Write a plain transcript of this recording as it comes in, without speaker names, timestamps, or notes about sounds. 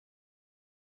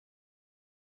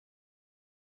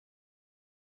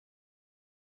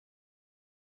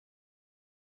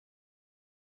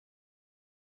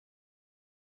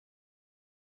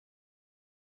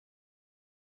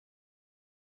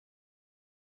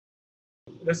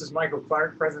This is Michael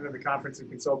Clark, President of the Conference of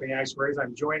Consulting Actuaries.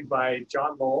 I'm joined by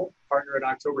John Lowell, partner at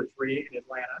October 3 in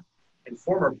Atlanta, and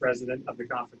former President of the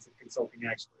Conference of Consulting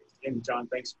Actuaries. And John,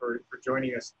 thanks for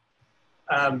joining us.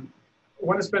 I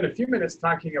want to spend a few minutes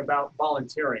talking about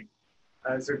volunteering.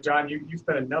 So John, you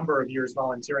spent a number of years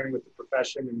volunteering with the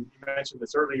profession, and you mentioned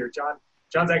this earlier.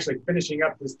 John's actually finishing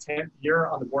up his 10th year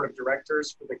on the board of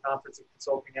directors for the Conference of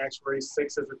Consulting Actuaries,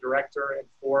 6 as a director and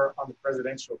 4 on the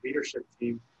presidential leadership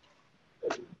team.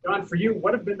 John, for you,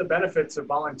 what have been the benefits of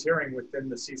volunteering within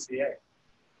the CCA?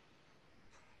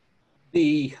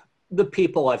 The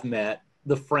people I've met,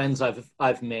 the friends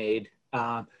I've made,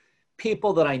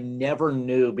 people that I never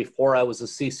knew before I was a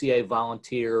CCA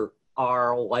volunteer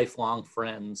are lifelong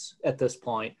friends at this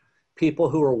point. People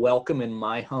who are welcome in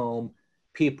my home,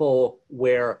 people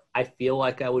where I feel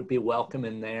like I would be welcome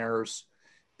in theirs,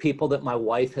 people that my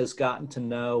wife has gotten to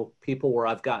know, people where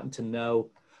I've gotten to know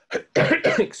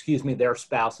excuse me, their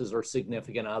spouses or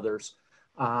significant others,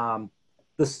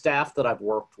 the staff that I've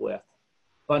worked with,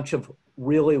 a bunch of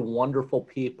really wonderful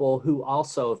people who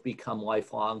also have become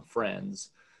lifelong friends,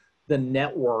 the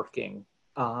networking.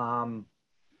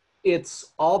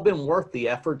 It's all been worth the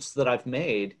efforts that I've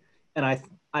made. And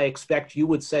I expect you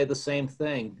would say the same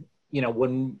thing. You know,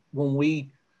 when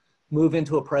we move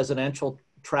into a presidential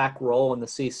track role in the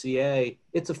CCA,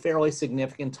 it's a fairly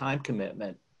significant time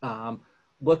commitment.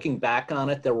 Looking back on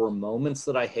it, there were moments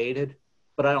that I hated,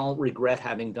 but I don't regret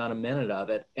having done a minute of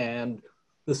it. And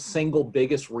the single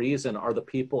biggest reason are the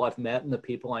people I've met and the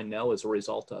people I know as a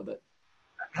result of it.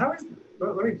 Let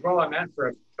me dwell on that for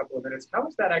a couple of minutes. How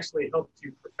has that actually helped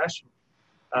you professionally?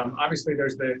 Obviously,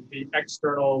 there's the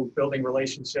external building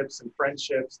relationships and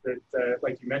friendships that,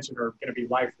 like you mentioned, are going to be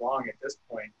lifelong at this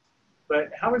point.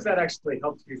 But how has that actually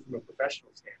helped you from a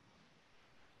professional standpoint?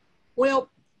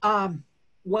 Well,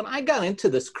 when I got into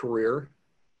this career,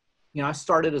 you know, I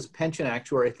started as a pension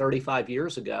actuary 35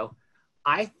 years ago.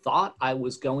 I thought I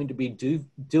was going to be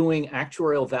doing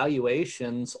actuarial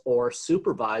valuations or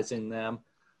supervising them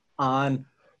on,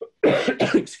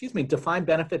 excuse me, defined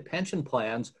benefit pension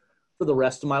plans for the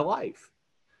rest of my life.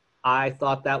 I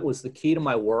thought that was the key to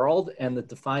my world, and that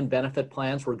defined benefit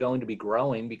plans were going to be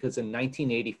growing because in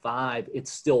 1985, it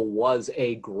still was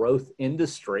a growth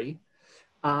industry.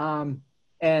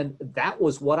 And that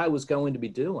was what I was going to be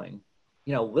doing.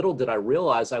 You know, little did I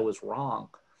realize I was wrong.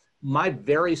 My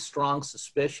very strong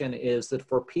suspicion is that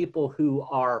for people who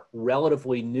are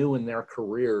relatively new in their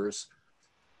careers,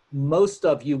 most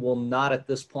of you will not at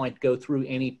this point go through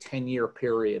any 10-year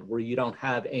period where you don't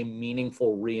have a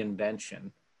meaningful reinvention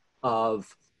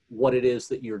of what it is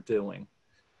that you're doing.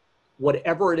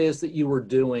 Whatever it is that you were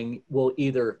doing will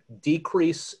either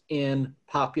decrease in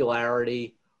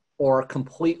popularity or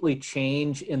completely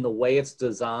change in the way it's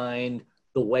designed,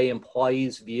 the way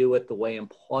employees view it, the way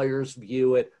employers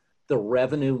view it, the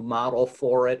revenue model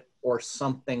for it, or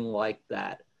something like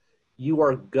that. You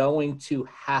are going to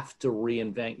have to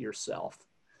reinvent yourself.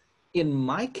 In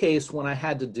my case, when I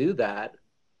had to do that,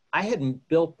 I had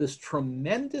built this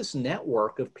tremendous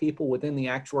network of people within the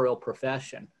actuarial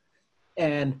profession.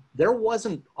 And there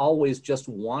wasn't always just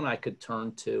one I could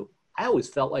turn to. I always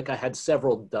felt like I had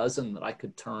several dozen that I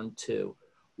could turn to.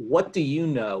 What do you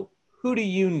know? Who do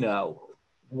you know?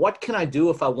 What can I do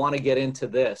if I want to get into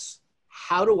this?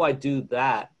 How do I do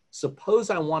that? Suppose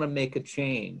I want to make a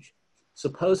change.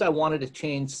 Suppose I wanted to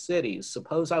change cities.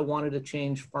 Suppose I wanted to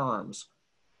change firms.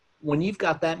 When you've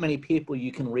got that many people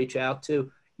you can reach out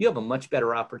to, you have a much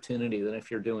better opportunity than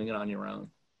if you're doing it on your own.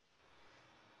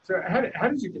 So how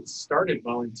did you get started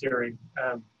volunteering?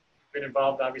 Been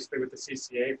involved obviously with the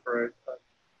CCA for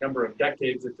a number of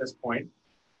decades at this point.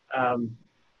 How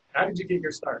did you get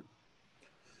your start?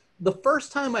 The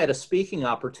first time I had a speaking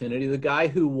opportunity, the guy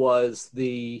who was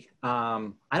the,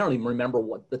 I don't even remember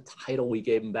what the title we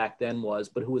gave him back then was,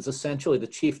 but who was essentially the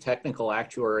chief technical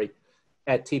actuary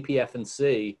at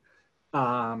TPF&C,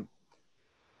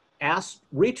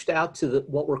 reached out to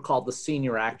what were called the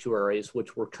senior actuaries,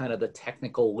 which were kind of the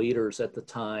technical leaders at the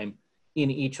time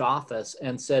in each office,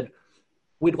 and said,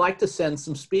 we'd like to send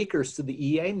some speakers to the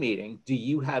EA meeting. Do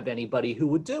you have anybody who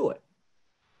would do it?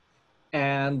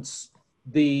 And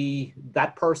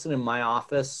that person in my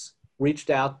office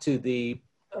reached out to the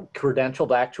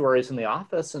credentialed actuaries in the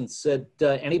office and said,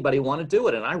 anybody want to do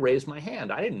it? And I raised my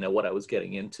hand. I didn't know what I was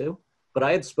getting into, but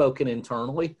I had spoken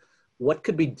internally. What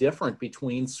could be different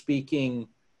between speaking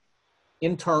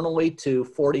internally to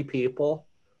 40 people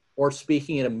or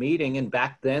speaking at a meeting? And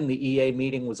back then the EA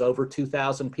meeting was over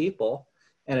 2,000 people.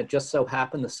 And it just so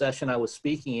happened the session I was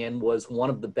speaking in was one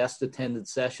of the best attended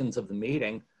sessions of the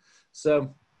meeting.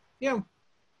 So, you know,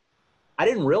 I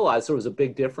didn't realize there was a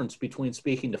big difference between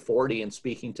speaking to 40 and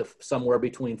speaking to somewhere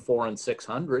between 400 and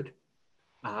 600.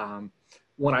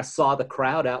 When I saw the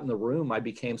crowd out in the room, I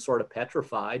became sort of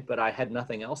petrified, but I had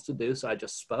nothing else to do, so I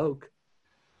just spoke.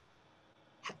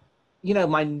 You know,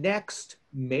 my next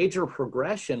major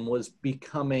progression was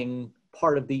becoming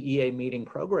part of the EA meeting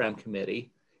program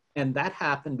committee. And that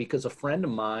happened because a friend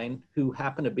of mine, who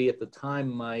happened to be at the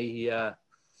time my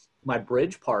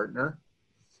bridge partner,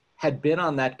 had been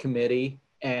on that committee,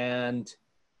 and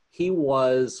he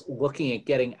was looking at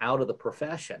getting out of the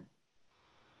profession.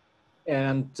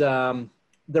 And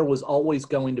there was always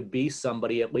going to be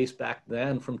somebody, at least back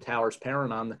then, from Towers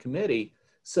Perrin on the committee.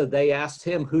 So they asked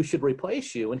him who should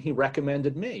replace you, and he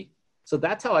recommended me. So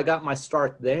that's how I got my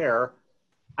start there.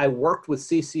 I worked with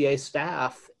CCA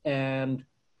staff, and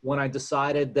when I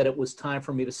decided that it was time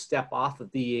for me to step off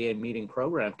of the EA meeting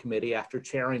program committee after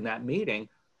chairing that meeting,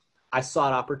 I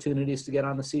sought opportunities to get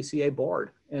on the CCA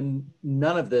board. And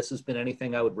none of this has been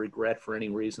anything I would regret for any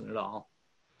reason at all.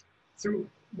 So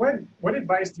what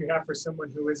advice do you have for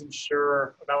someone who isn't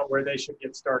sure about where they should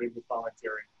get started with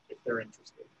volunteering if they're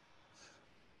interested?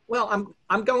 Well,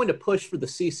 I'm going to push for the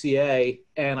CCA,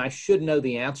 and I should know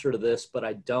the answer to this, but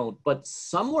I don't. But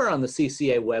somewhere on the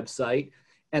CCA website,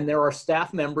 and there are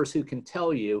staff members who can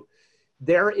tell you,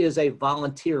 there is a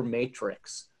volunteer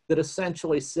matrix that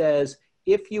essentially says,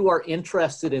 if you are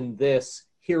interested in this,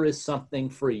 here is something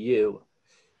for you.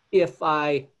 If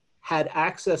I had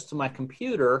access to my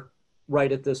computer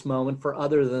right at this moment for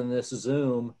other than this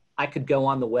Zoom, I could go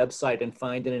on the website and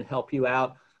find it and help you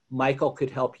out. Michael could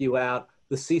help you out.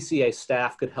 The CCA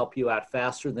staff could help you out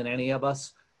faster than any of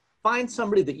us. Find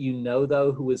somebody that you know,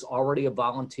 though, who is already a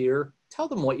volunteer. Tell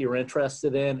them what you're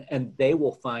interested in, and they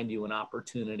will find you an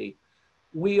opportunity.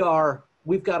 We've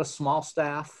got a small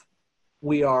staff.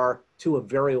 We are, to a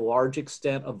very large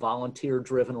extent, a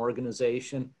volunteer-driven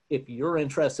organization. If you're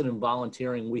interested in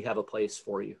volunteering, we have a place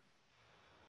for you.